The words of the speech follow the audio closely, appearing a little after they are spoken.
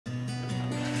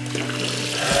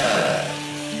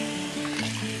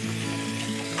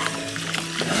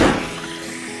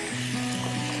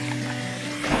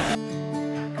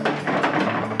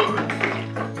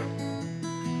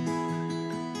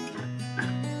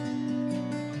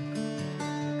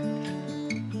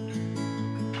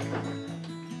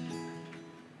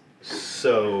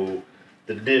So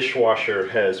the dishwasher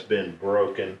has been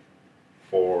broken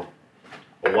for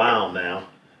a while now,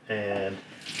 and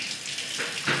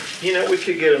you know, we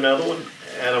could get another one,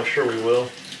 and I'm sure we will,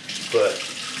 but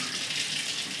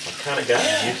I've kind of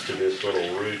gotten used to this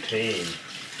little routine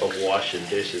of washing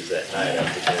dishes at night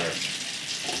after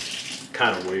dinner.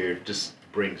 Kind of weird, just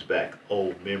brings back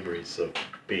old memories of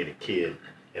being a kid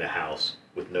in a house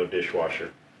with no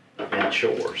dishwasher and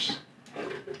chores.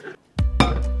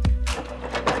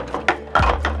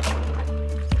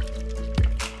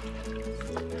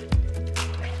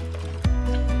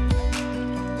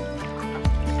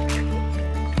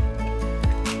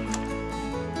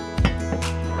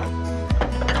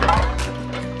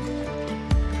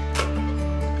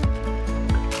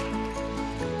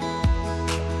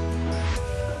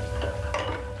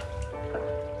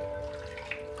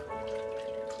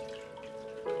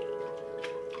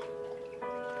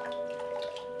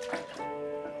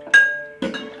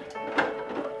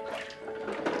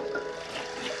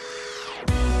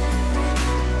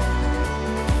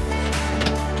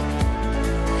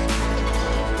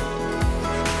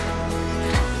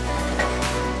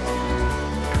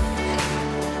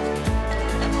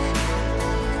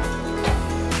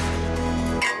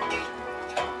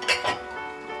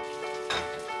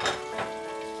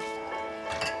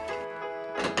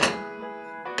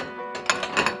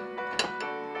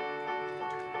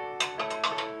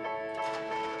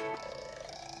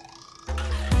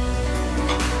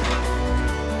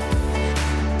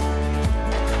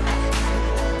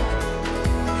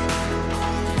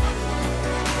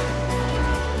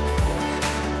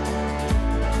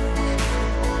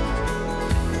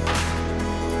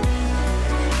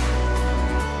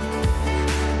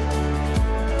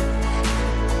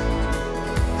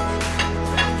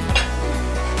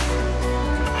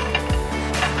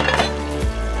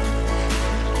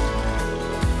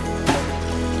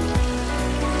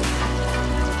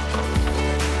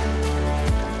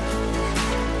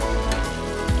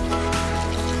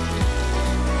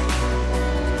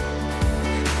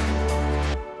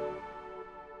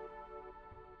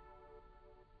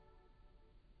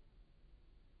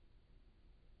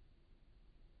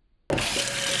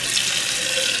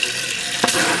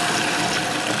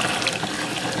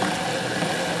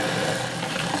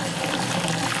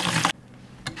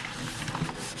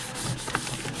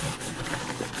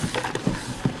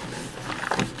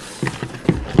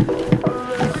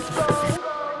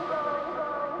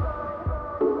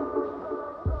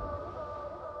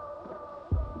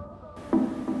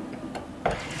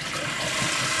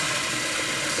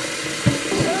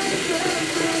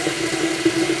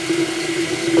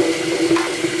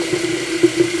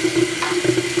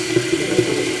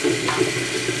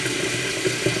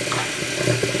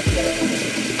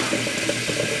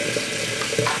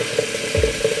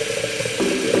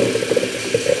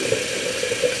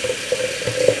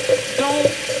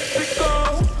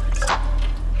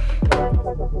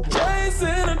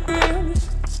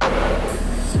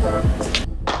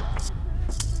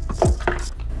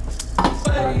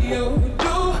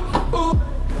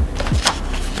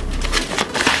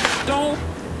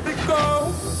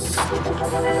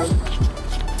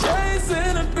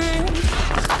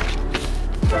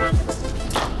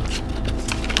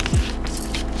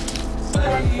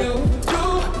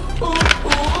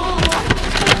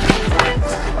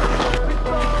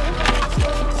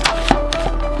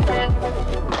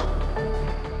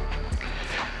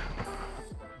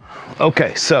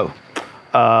 Okay, so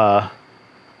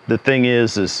the thing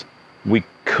is we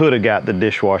could have got the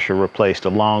dishwasher replaced a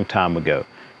long time ago,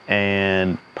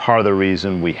 and part of the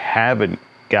reason we haven't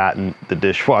gotten the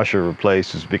dishwasher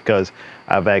replaced is because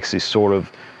I've actually sort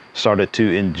of started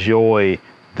to enjoy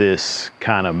this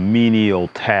kind of menial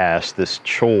task, this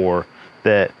chore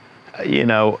that, you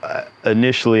know,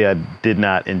 initially I did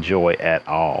not enjoy at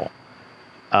all.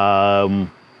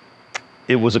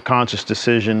 It was a conscious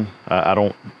decision. I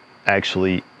don't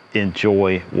actually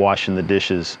enjoy washing the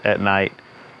dishes at night.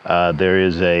 There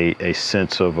is a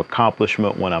sense of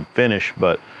accomplishment when I'm finished,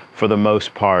 but for the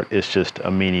most part, it's just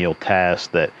a menial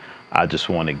task that I just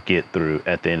want to get through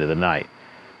at the end of the night.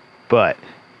 But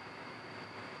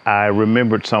I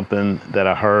remembered something that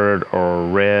I heard or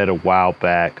read a while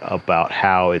back about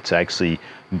how it's actually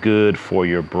good for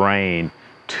your brain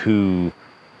to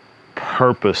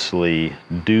purposely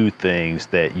do things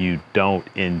that you don't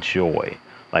enjoy.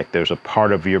 Like there's a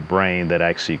part of your brain that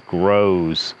actually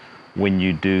grows when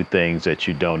you do things that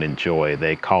you don't enjoy.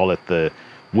 They call it the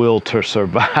will to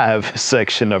survive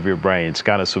section of your brain. It's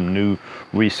kind of some new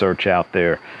research out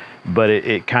there, but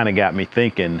it kind of got me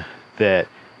thinking that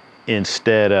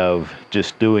instead of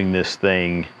just doing this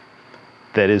thing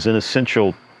that is an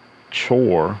essential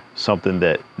chore, something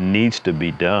that needs to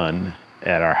be done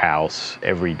at our house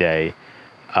every day.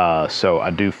 So I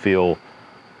do feel,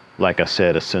 like I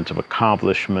said, a sense of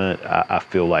accomplishment. I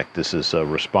feel like this is a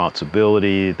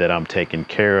responsibility that I'm taking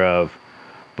care of.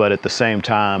 But at the same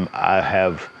time, I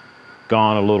have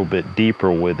gone a little bit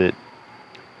deeper with it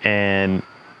and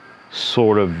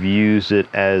sort of use it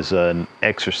as an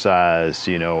exercise,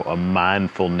 a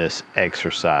mindfulness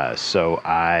exercise. So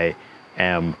I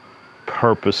am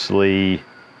purposely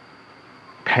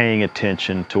paying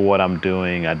attention to what I'm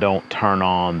doing. I don't turn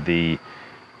on the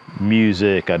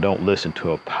music. I don't listen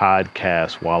to a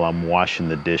podcast while I'm washing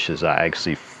the dishes. I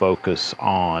actually focus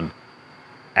on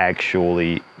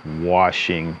actually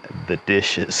washing the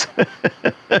dishes.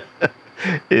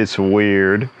 It's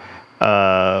weird,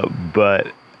 but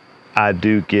I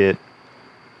do get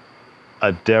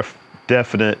a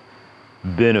definite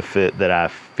benefit that I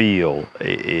feel.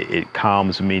 It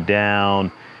calms me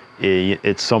down.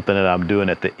 It's something that I'm doing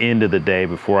at the end of the day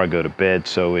before I go to bed,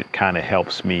 so it kind of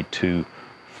helps me to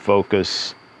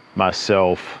focus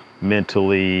myself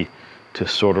mentally, to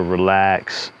sort of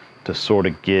relax, to sort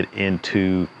of get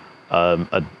into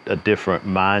a different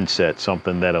mindset,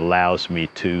 something that allows me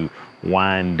to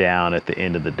wind down at the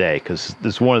end of the day. Because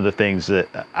this is one of the things that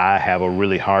I have a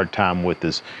really hard time with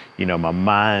is, my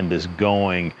mind is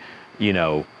going,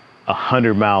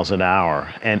 100 miles an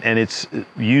hour, and it's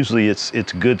usually it's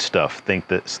good stuff.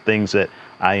 Things that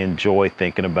I enjoy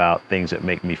thinking about, things that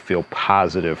make me feel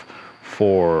positive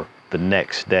for the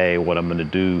next day, what I'm going to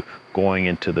do going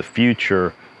into the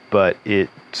future. But it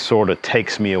sort of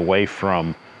takes me away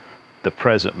from the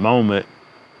present moment,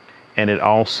 and it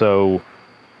also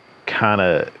kind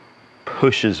of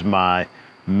pushes my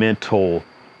mental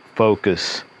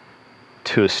focus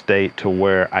to a state to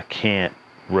where I can't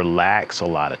relax a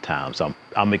lot of times.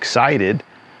 I'm excited.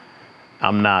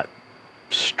 I'm not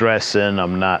stressing.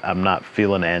 I'm not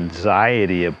feeling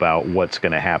anxiety about what's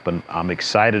going to happen. I'm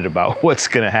excited about what's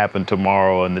going to happen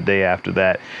tomorrow and the day after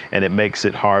that, and it makes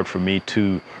it hard for me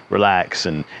to relax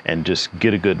and just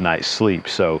get a good night's sleep.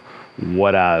 So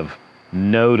what I've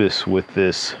noticed with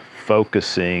this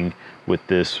focusing, with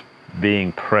this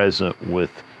being present,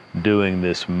 with doing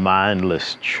this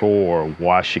mindless chore,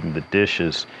 washing the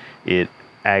dishes, it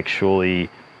actually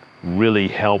really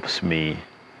helps me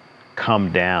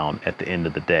come down at the end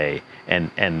of the day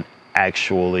and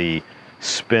actually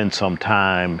spend some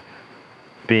time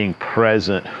being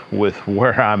present with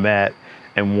where I'm at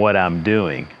and what I'm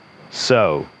doing.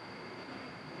 So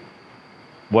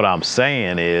what I'm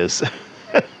saying is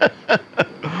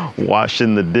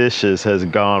washing the dishes has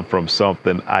gone from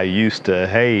something I used to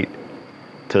hate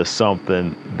to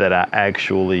something that I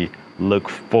actually look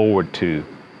forward to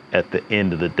at the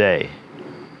end of the day.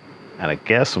 And I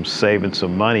guess I'm saving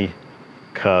some money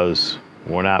because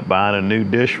we're not buying a new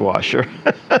dishwasher.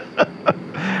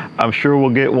 I'm sure we'll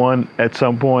get one at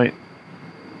some point,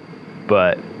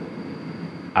 but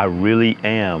I really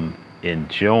am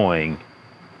enjoying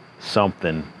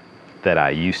something that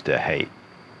I used to hate.